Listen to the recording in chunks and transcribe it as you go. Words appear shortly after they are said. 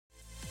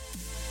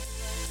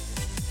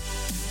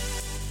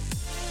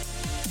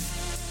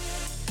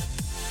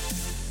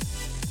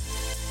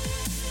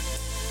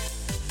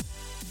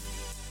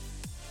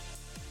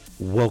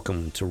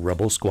Welcome to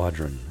Rebel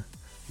Squadron.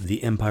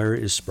 The Empire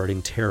is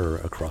spreading terror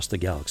across the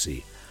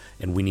galaxy,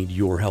 and we need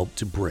your help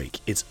to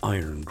break its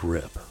iron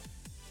grip.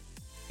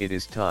 It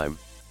is time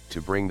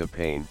to bring the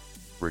pain,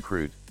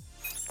 recruit.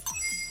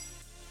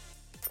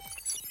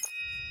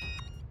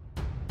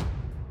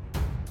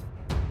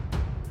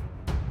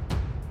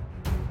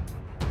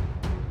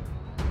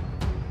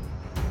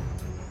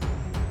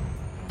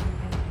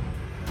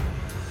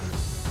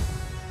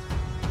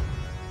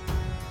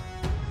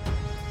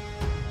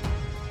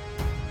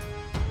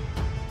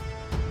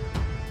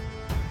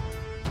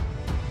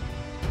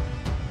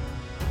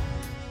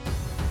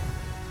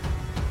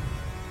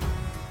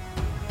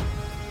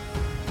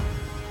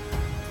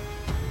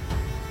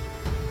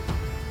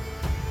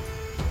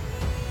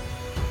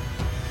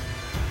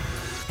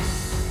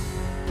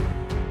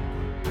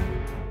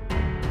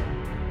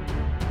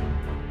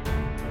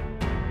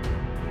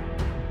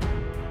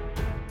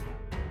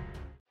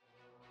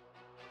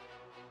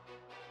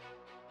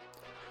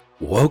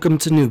 Welcome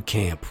to Noob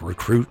Camp,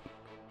 recruit.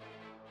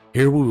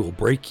 Here we will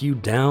break you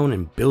down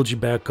and build you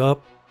back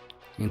up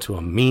into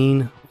a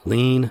mean,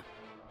 lean,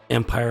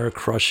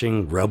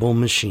 empire-crushing rebel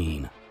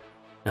machine.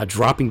 Now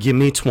drop and give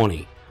me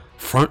 20.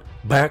 Front,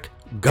 back,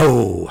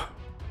 go!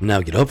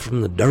 Now get up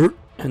from the dirt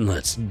and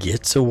let's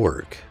get to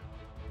work.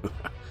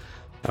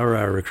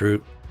 Alright,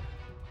 recruit.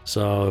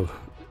 So,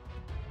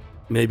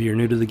 maybe you're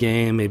new to the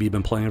game, maybe you've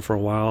been playing for a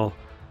while.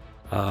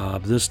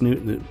 This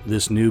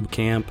Noob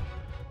Camp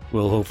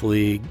will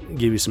hopefully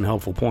give you some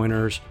helpful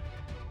pointers,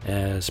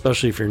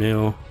 especially if you're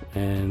new,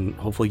 and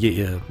hopefully get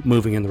you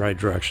moving in the right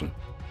direction.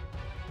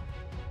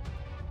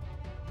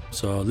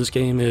 So this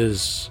game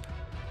is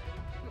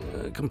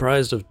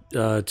comprised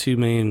of two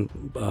main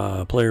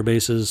player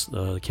bases,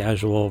 the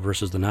casual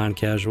versus the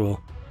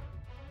non-casual.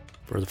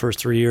 For the first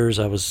 3 years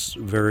I was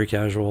very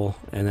casual,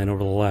 and then over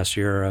the last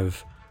year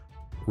I've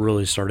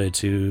really started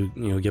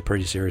to get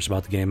pretty serious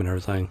about the game and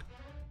everything.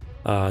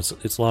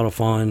 It's a lot of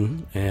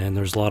fun, and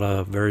there's a lot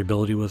of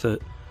variability with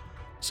it.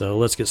 So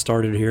let's get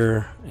started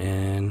here,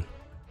 and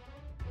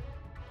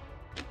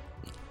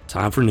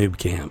time for Noob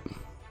Camp.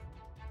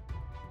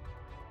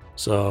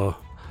 So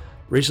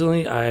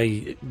recently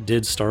I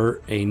did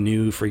start a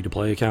new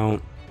free-to-play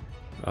account,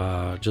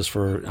 I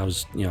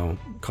was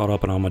caught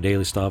up on all my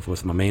daily stuff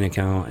with my main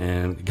account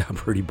and got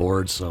pretty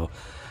bored, so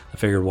I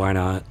figured why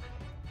not.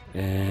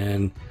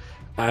 And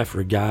I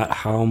forgot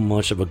how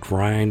much of a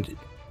grind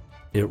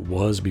it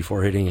was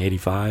before hitting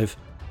 85.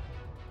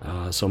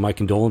 So my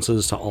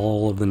condolences to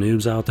all of the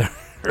noobs out there.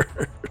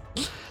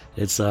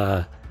 It's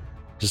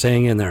just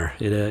hang in there.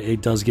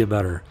 It does get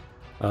better.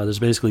 There's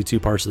basically two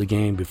parts of the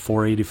game: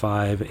 before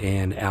 85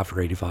 and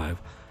after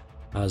 85.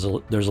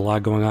 There's a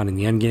lot going on in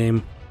the end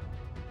game.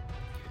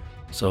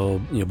 So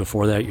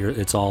before that,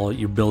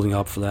 you're building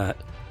up for that,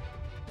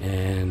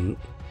 and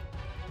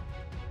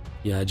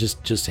yeah,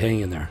 just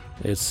hang in there.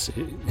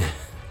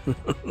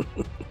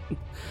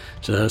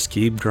 Just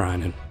keep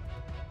grinding.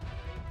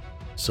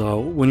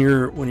 So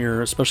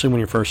especially when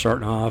you're first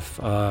starting off,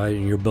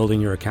 and you're building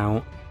your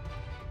account,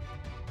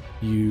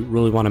 you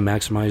really want to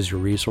maximize your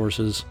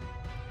resources.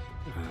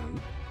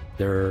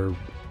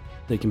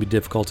 They can be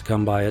difficult to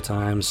come by at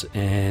times,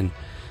 and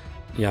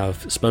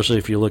especially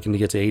if you're looking to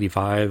get to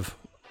 85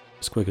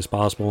 as quick as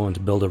possible and to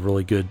build a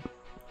really good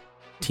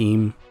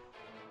team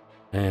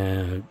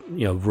and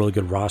really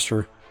good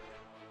roster.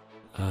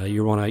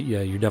 You're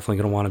definitely going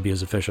to want to be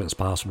as efficient as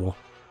possible.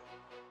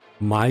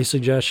 My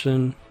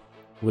suggestion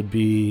would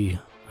be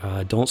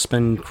don't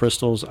spend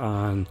crystals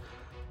on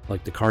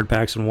like the card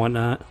packs and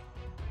whatnot.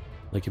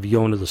 Like if you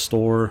go into the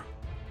store,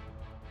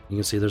 you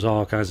can see there's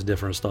all kinds of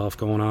different stuff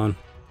going on.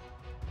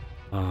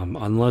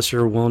 Unless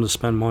you're willing to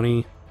spend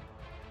money,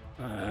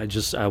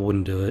 I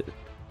wouldn't do it.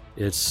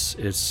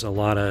 It's a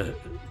lot of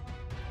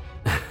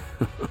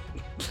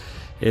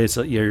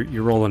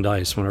you're rolling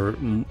dice whenever.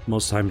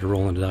 Most of the time you're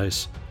rolling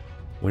dice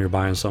when you're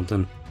buying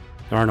something.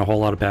 There aren't a whole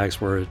lot of packs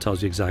where it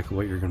tells you exactly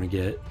what you're going to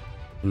get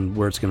and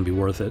where it's going to be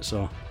worth it.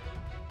 So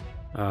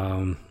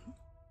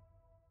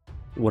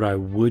what I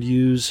would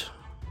use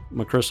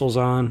my crystals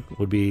on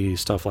would be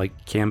stuff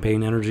like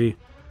campaign energy.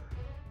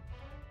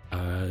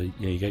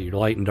 You got your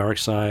light and dark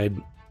side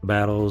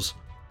battles,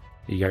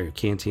 you got your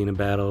cantina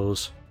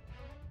battles,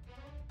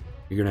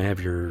 you're going to have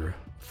your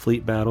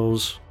fleet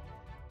battles.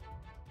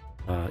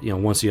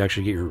 Once you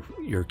actually get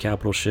your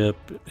capital ship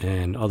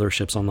and other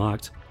ships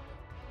unlocked.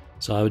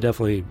 So I would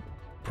definitely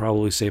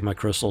probably save my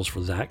crystals for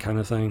that kind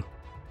of thing,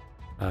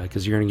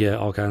 because you're going to get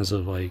all kinds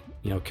of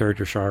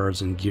character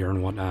shards and gear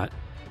and whatnot,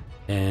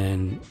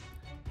 and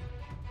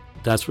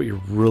that's what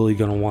you're really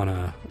going to want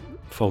to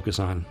focus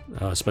on,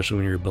 especially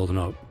when you're building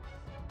up.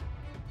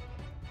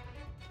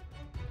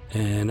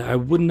 And I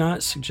would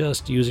not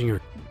suggest using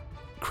your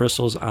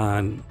crystals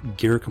on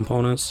gear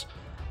components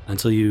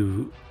until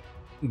you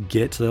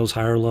get to those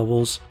higher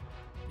levels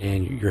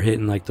and you're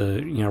hitting like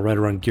the right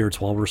around gear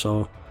 12 or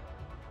so.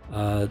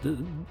 A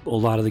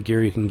lot of the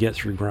gear you can get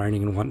through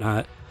grinding and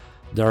whatnot.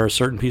 There are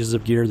certain pieces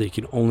of gear that you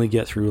can only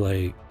get through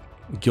like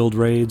guild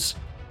raids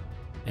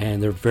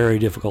and they're very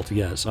difficult to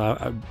get.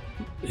 So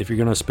if you're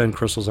going to spend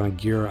crystals on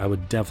gear, I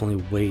would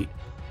definitely wait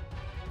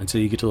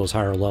until you get to those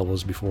higher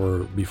levels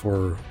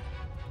before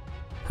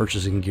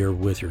purchasing gear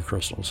with your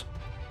crystals.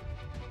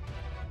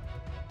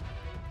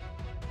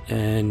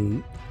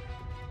 And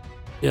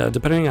yeah,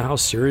 depending on how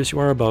serious you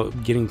are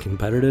about getting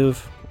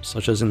competitive,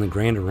 such as in the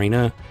Grand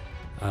Arena,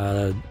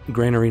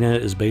 Grand Arena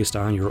is based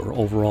on your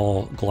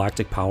overall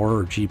galactic power,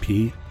 or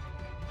GP,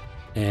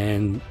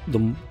 and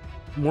the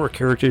more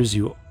characters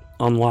you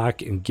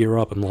unlock and gear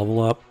up and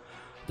level up,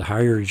 the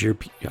higher your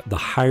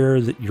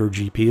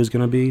GP is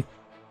going to be,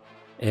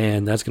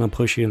 and that's going to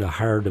push you into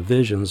higher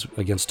divisions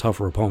against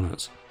tougher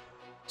opponents.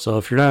 So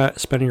if you're not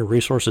spending your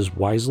resources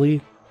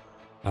wisely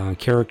on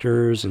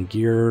characters and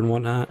gear and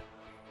whatnot,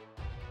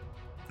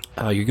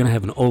 you're going to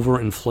have an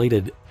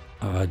overinflated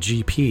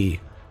GP,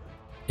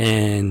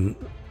 and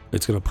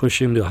it's going to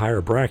push you into a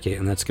higher bracket,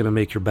 and that's going to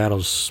make your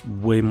battles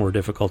way more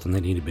difficult than they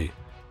need to be.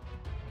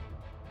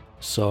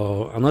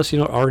 So unless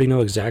you already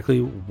know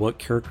exactly what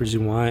characters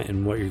you want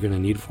and what you're going to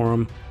need for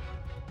them,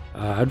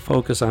 I'd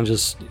focus on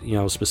just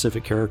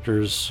specific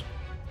characters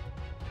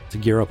to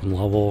gear up and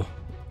level.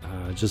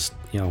 Just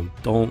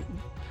don't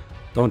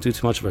do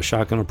too much of a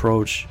shotgun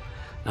approach.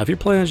 Now, if you're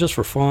playing just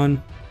for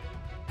fun,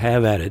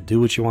 have at it. Do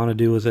what you want to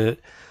do with it.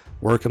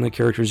 Work on the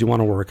characters you want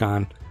to work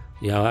on.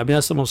 I mean,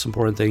 that's the most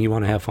important thing. You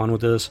want to have fun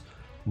with this.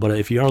 But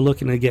if you are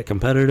looking to get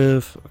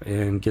competitive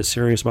and get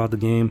serious about the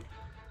game,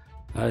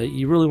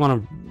 you really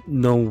want to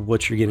know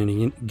what you're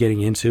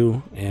getting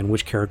into and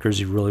which characters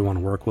you really want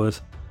to work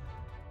with.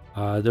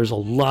 There's a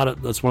lot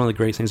of, that's one of the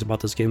great things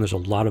about this game. There's a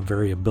lot of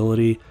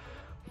variability.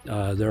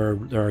 There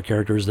are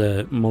characters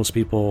that most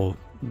people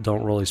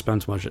don't really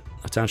spend too much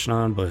attention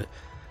on, but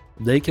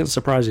they can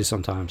surprise you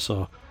sometimes.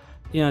 So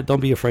yeah, don't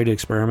be afraid to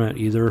experiment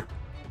either,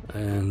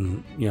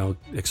 and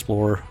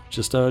explore.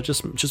 Just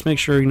make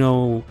sure you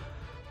know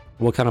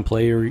what kind of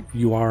player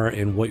you are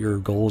and what your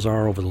goals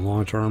are over the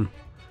long term.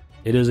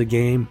 It is a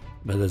game,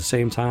 but at the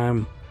same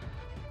time,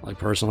 like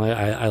personally,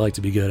 I like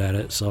to be good at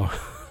it. So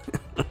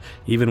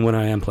even when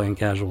I am playing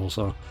casual,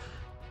 so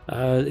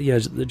yeah,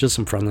 just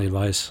some friendly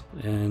advice.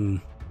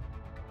 And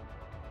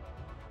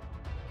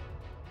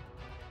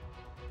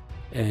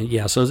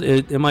yeah, so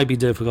it might be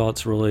difficult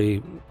to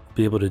really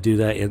be able to do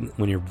that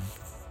when you're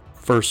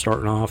first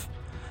starting off,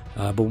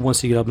 but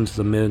once you get up into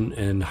the mid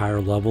and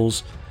higher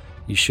levels,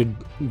 you should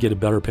get a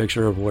better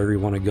picture of where you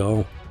want to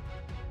go.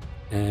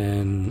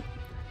 And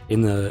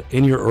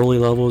in your early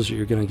levels,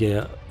 you're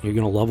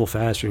gonna level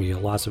faster, you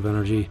get lots of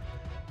energy.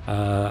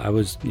 I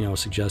would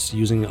suggest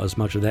using as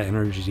much of that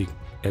energy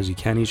as you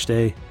can each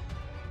day,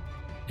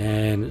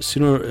 and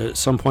at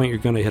some point you're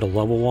going to hit a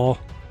level wall,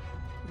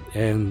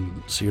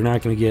 and so you're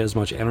not going to get as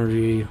much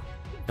energy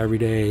every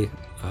day,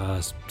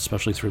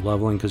 especially through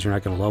leveling, because you're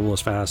not going to level as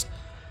fast.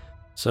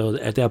 So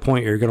at that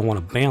point, you're going to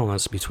want to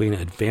balance between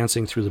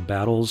advancing through the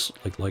battles,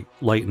 like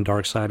light and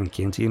dark side and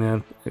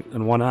cantina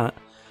and whatnot,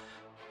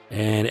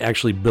 and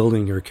actually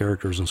building your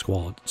characters and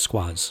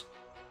squads.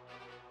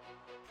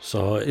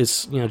 So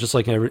it's just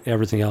like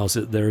everything else,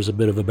 there's a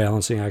bit of a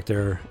balancing act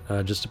there.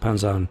 Just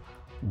depends on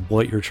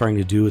what you're trying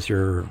to do with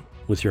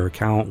your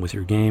account, with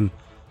your game,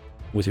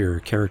 with your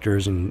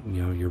characters, and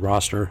your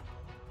roster.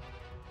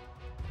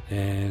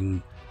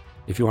 And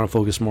if you want to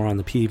focus more on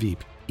the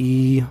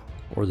PvE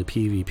or the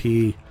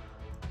PvP,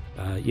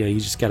 you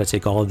just got to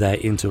take all of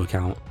that into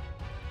account.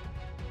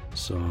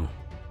 So,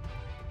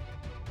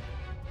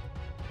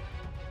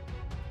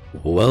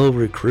 well,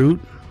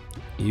 recruit,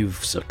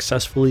 you've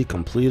successfully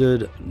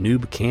completed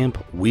Noob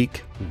Camp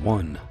Week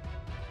 1.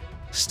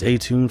 Stay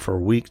tuned for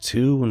Week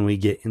 2 when we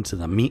get into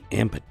the meat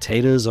and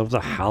potatoes of the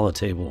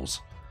holotables.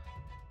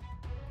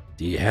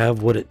 Do you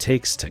have what it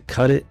takes to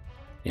cut it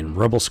in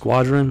Rebel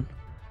Squadron?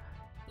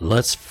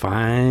 Let's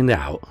find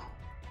out.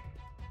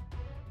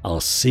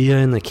 I'll see ya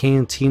in the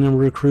cantina,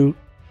 recruit.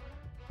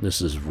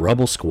 This is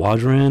Rebel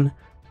Squadron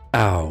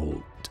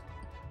out.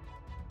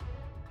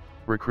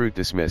 Recruit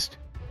dismissed,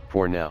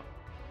 for now.